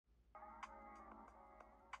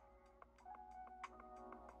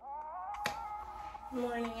Good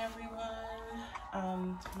morning,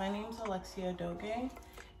 everyone. My name's Alexia Adoghe,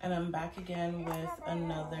 and I'm back again with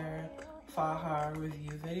another Faja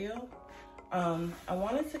review video. I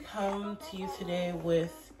wanted to come to you today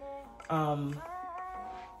with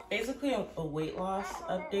basically a weight loss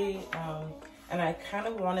update, and I kind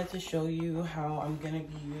of wanted to show you how I'm going to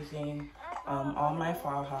be using all my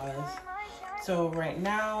Fajas. So right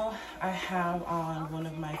now I have on one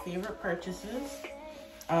of my favorite purchases.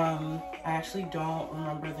 I actually don't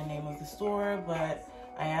remember the name of the store, but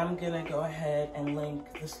I am gonna go ahead and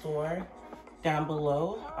link the store down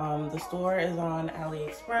below. The store is on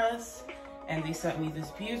AliExpress, and they sent me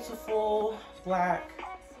this beautiful black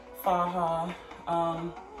Faja.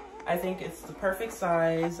 I think it's the perfect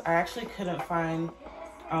size. I actually couldn't find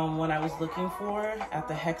what I was looking for at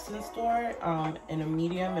the Hexen store in a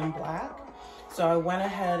medium and black. So I went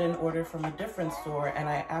ahead and ordered from a different store, and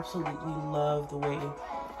I absolutely love the way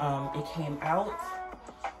it came out.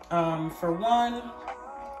 For one,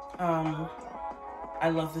 I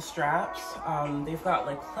love the straps. They've got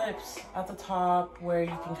like clips at the top where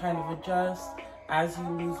you can kind of adjust as you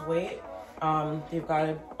lose weight. They've got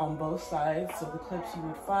it on both sides, so the clips you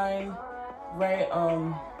would find right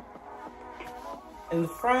in the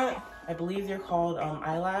front, I believe they're called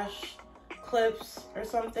eyelash clips or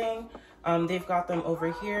something. They've got them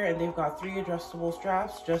over here, and they've got 3 adjustable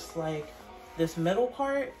straps just like this middle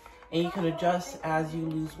part, and you can adjust as you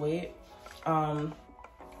lose weight. I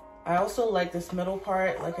also like this middle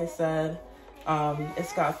part. Like I said,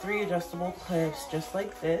 it's got 3 adjustable clips just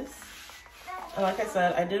like this. And like I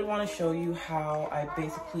said, I did want to show you how I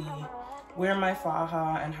basically wear my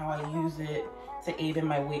Faja and how I use it to aid in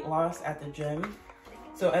my weight loss at the gym.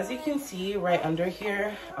 So as you can see right under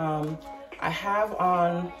here, I have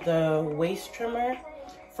on the waist trimmer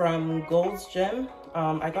from Gold's Gym.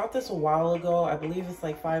 I got this a while ago. I believe it's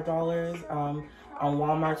like $5 on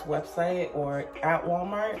Walmart's website or at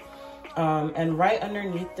Walmart. And right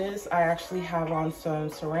underneath this, I actually have on some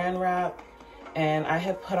saran wrap, and I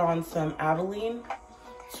have put on some Abilene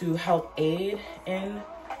to help aid in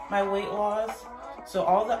my weight loss. So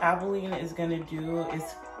all the Abilene is gonna do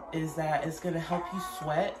is that it's gonna help you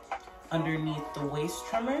sweat underneath the waist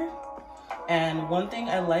trimmer. And one thing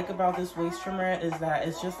I like about this waist trimmer is that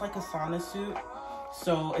it's just like a sauna suit.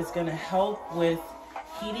 So it's gonna help with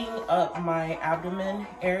heating up my abdomen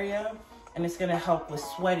area, and it's gonna help with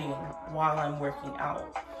sweating while I'm working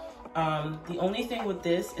out. The only thing with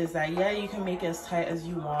this is that, yeah, you can make it as tight as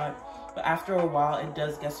you want, but after a while it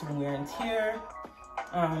does get some wear and tear,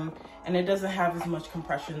 and it doesn't have as much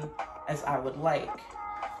compression as I would like.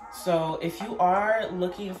 So if you are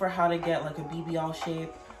looking for how to get like a BBL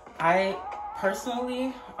shape, I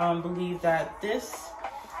personally believe that this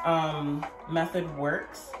method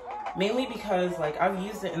works, mainly because like I've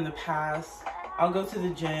used it in the past. I'll go to the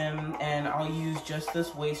gym and I'll use just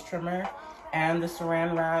this waist trimmer and the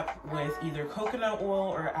saran wrap with either coconut oil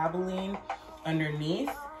or Abilene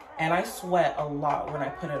underneath, and I sweat a lot when I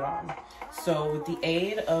put it on. So with the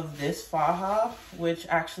aid of this Faja, which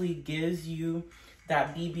actually gives you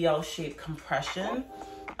that BBL shape compression,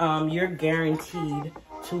 you're guaranteed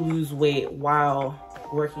to lose weight while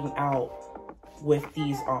working out with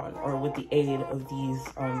these on, or with the aid of these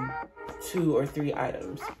 2 or 3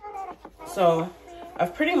 items. So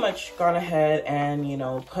I've pretty much gone ahead and, you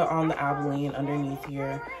know, put on the Abilene underneath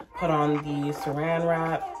here, put on the saran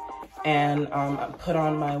wrap, and put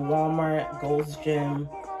on my Walmart Gold's Gym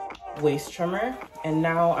waist trimmer. And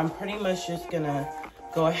now I'm pretty much just gonna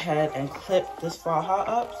go ahead and clip this Faja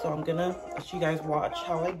up. So I'm gonna let you guys watch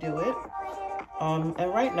how I do it.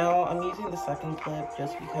 And right now I'm using the second clip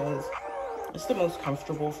just because it's the most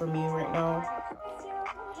comfortable for me right now.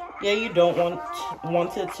 Yeah, you don't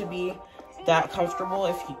want it to be that comfortable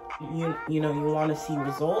if you know you want to see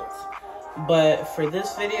results. But for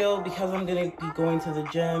this video, because I'm gonna be going to the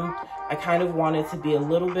gym, I kind of want it to be a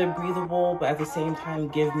little bit breathable, but at the same time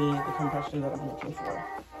give me the compression that I'm looking for.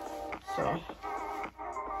 So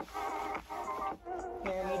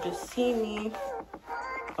here you just see me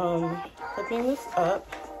clipping this up.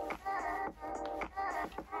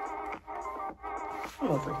 I'm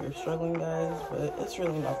over here struggling, guys, but it's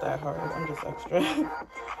really not that hard. I'm just extra.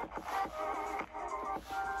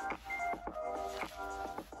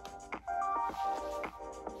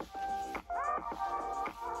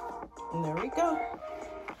 And there we go.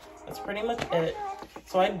 That's pretty much it.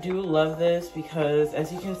 So I do love this because,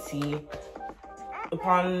 as you can see,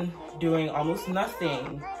 upon doing almost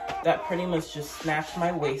nothing, that pretty much just snatched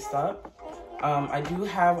my waist up. I do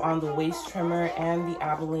have on the waist trimmer and the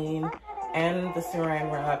Abilene and the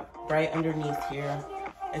saran wrap right underneath here.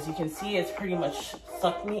 As you can see, it's pretty much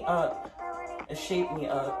sucked me up is Shape Me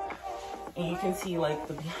Up. And you can see like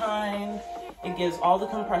the behind. It gives all the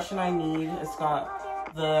compression I need. It's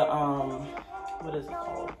got the, what is it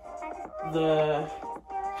called? The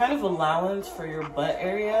kind of allowance for your butt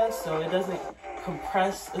area. So it doesn't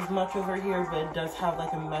compress as much over here, but it does have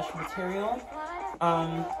like a mesh material.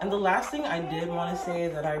 And the last thing I did want to say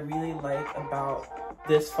that I really like about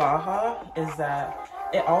this faja is that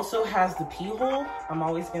it also has the pee hole. I'm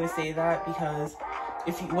always going to say that because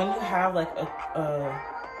when you have like a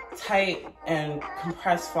tight and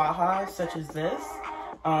compressed faja such as this,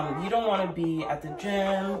 you don't want to be at the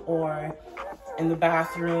gym or in the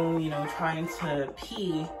bathroom, you know, trying to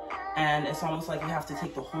pee, and it's almost like you have to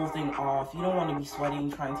take the whole thing off. You don't want to be sweating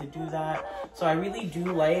trying to do that. So I really do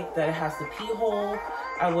like that it has the pee hole.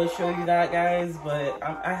 I will show you that, guys, but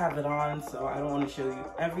I have it on, so I don't want to show you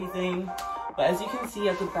everything. But as you can see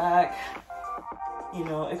at the back, you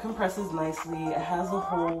know, it compresses nicely. It has a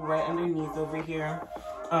hole right underneath over here.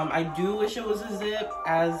 I do wish it was a zip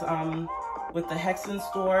as with the Hexen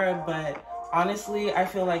store, but honestly, I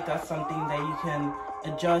feel like that's something that you can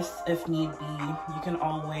adjust if need be. You can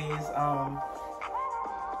always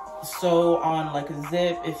sew on like a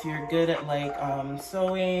zip if you're good at like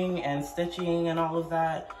sewing and stitching and all of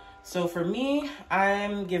that. So for me,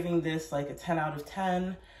 I'm giving this like a 10 out of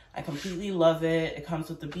 10. I completely love it. It comes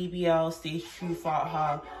with the BBL Stage 2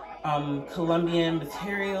 Faja Colombian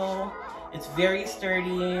material. It's very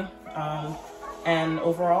sturdy, and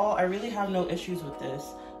overall, I really have no issues with this.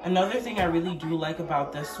 Another thing I really do like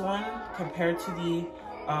about this one, compared to the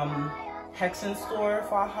Hexen store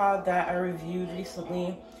faja that I reviewed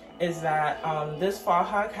recently, is that this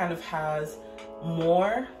faja kind of has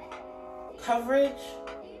more coverage.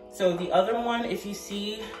 So the other one, if you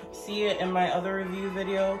see it in my other review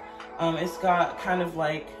video, it's got kind of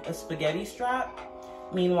like a spaghetti strap.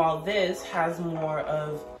 Meanwhile, this has more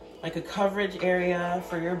of like a coverage area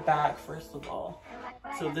for your back, first of all.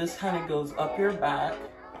 So this kind of goes up your back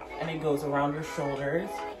and it goes around your shoulders.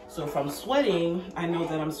 So if I'm sweating, I know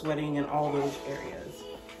that I'm sweating in all those areas.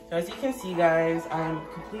 So as you can see, guys, I'm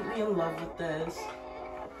completely in love with this.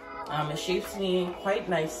 It shapes me quite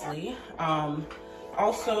nicely.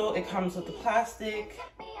 Also, it comes with the plastic,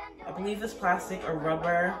 I believe this plastic or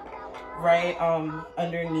rubber, right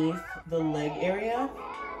underneath the leg area,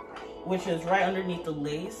 which is right underneath the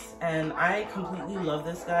lace. And I completely love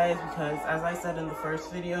this, guys, because as I said in the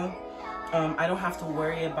first video, I don't have to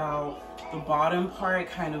worry about the bottom part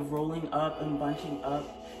kind of rolling up and bunching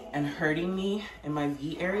up and hurting me in my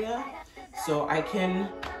V area. So I can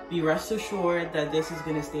be rest assured that this is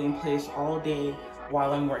gonna stay in place all day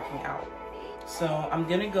while I'm working out. So I'm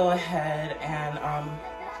gonna go ahead and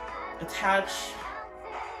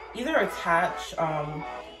either attach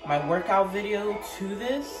my workout video to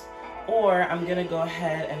this, or I'm gonna go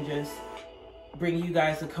ahead and just bring you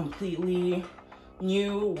guys a completely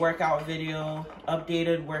new workout video,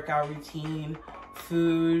 updated workout routine,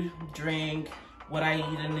 food, drink, what I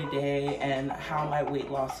eat in a day, and how my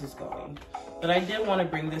weight loss is going. But I did want to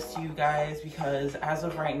bring this to you guys because as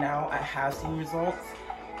of right now, I have seen results.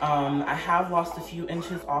 I have lost a few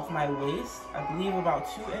inches off my waist, I believe about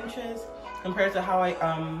 2 inches compared to how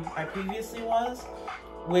I previously was,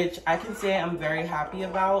 which I can say I'm very happy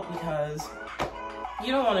about, because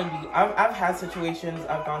you don't want to be, I've had situations,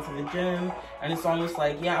 I've gone to the gym and it's almost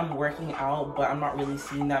like, yeah, I'm working out, but I'm not really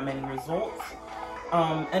seeing that many results.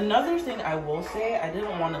 Another thing I will say, I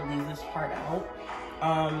didn't want to leave this part out,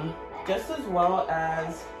 just as well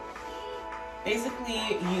as basically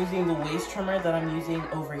using the waist trimmer that I'm using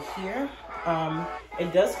over here.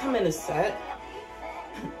 It does come in a set.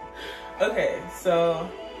 Okay, so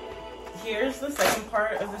here's the second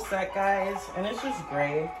part of the set, guys, and it's just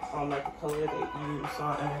gray on like the color that you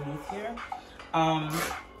saw underneath here.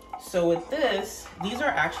 So with this, these are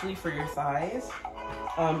actually for your thighs.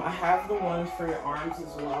 I have the ones for your arms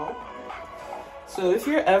as well. So if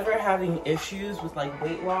you're ever having issues with like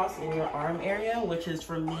weight loss in your arm area, which is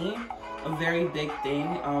for me a very big thing,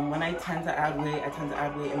 when I tend to add weight, I tend to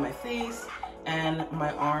add weight in my face and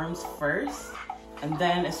my arms first, and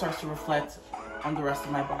then it starts to reflect on the rest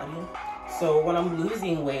of my body. So when I'm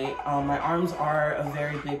losing weight, my arms are a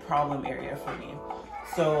very big problem area for me.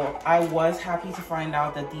 So I was happy to find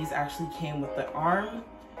out that these actually came with the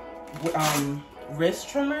wrist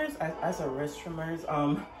trimmers. I said wrist trimmers,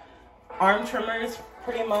 arm trimmers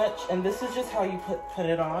pretty much. And this is just how you put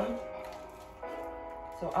it on.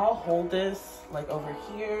 So I'll hold this like over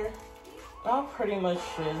here. I'll pretty much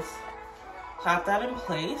just have that in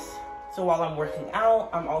place. So while I'm working out,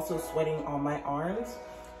 I'm also sweating on my arms.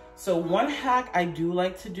 So one hack I do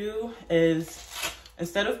like to do is,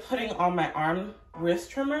 instead of putting on my arm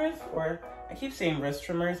wrist trimmers, or I keep saying wrist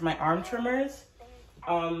trimmers, my arm trimmers.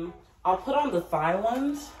 I'll put on the thigh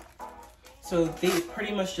ones. So they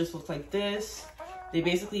pretty much just look like this. They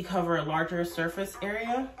basically cover a larger surface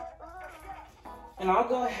area. And I'll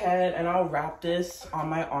go ahead and I'll wrap this on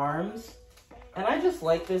my arms. And I just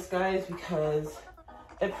like this, guys, because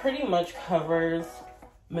it pretty much covers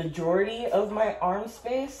majority of my arm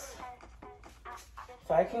space.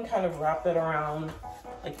 So I can kind of wrap it around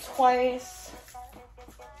like twice.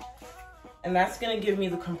 And that's gonna give me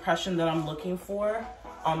the compression that I'm looking for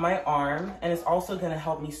on my arm. And it's also gonna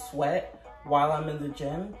help me sweat while I'm in the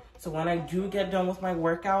gym. So when I do get done with my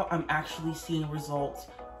workout, I'm actually seeing results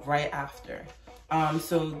right after.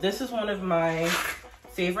 So this is one of my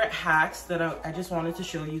favorite hacks that I just wanted to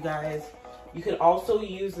show you guys. You could also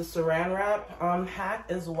use the saran wrap hack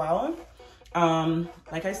as well.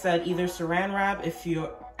 Like I said, either saran wrap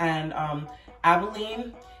and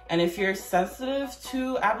Albolene. And if you're sensitive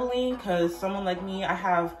to Albolene, because someone like me, I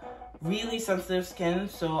have really sensitive skin,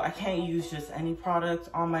 so I can't use just any product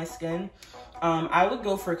on my skin. I would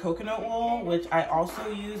go for coconut oil, which I also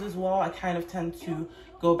use as well. I kind of tend to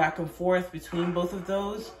go back and forth between both of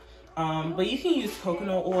those. But you can use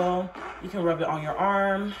coconut oil. You can rub it on your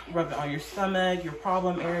arm, rub it on your stomach, your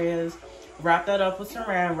problem areas, wrap that up with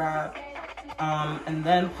saran wrap, and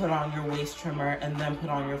then put on your waist trimmer, and then put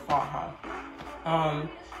on your faja.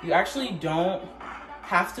 You actually don't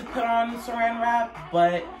have to put on saran wrap,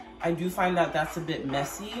 but I do find that that's a bit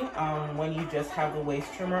messy when you just have the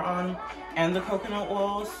waist trimmer on and the coconut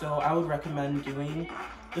oil. So I would recommend doing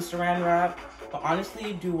the saran wrap, but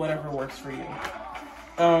honestly, do whatever works for you.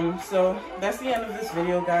 So that's the end of this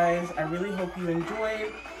video, guys. I really hope you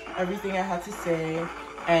enjoyed everything I had to say,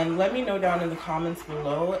 and let me know down in the comments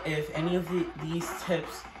below if any of these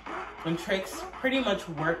tips and tricks pretty much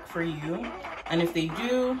work for you, and if they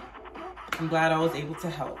do, I'm glad I was able to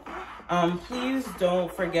help. Please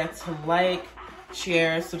don't forget to like,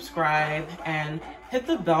 share, subscribe, and hit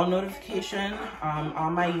the bell notification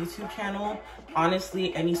on my YouTube channel.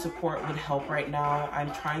 Honestly, any support would help right now.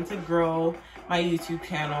 I'm trying to grow my YouTube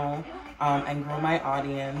channel and grow my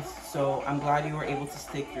audience, so I'm glad you were able to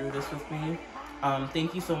stick through this with me.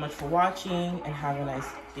 Thank you so much for watching, and have a nice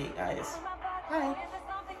day, guys. Bye.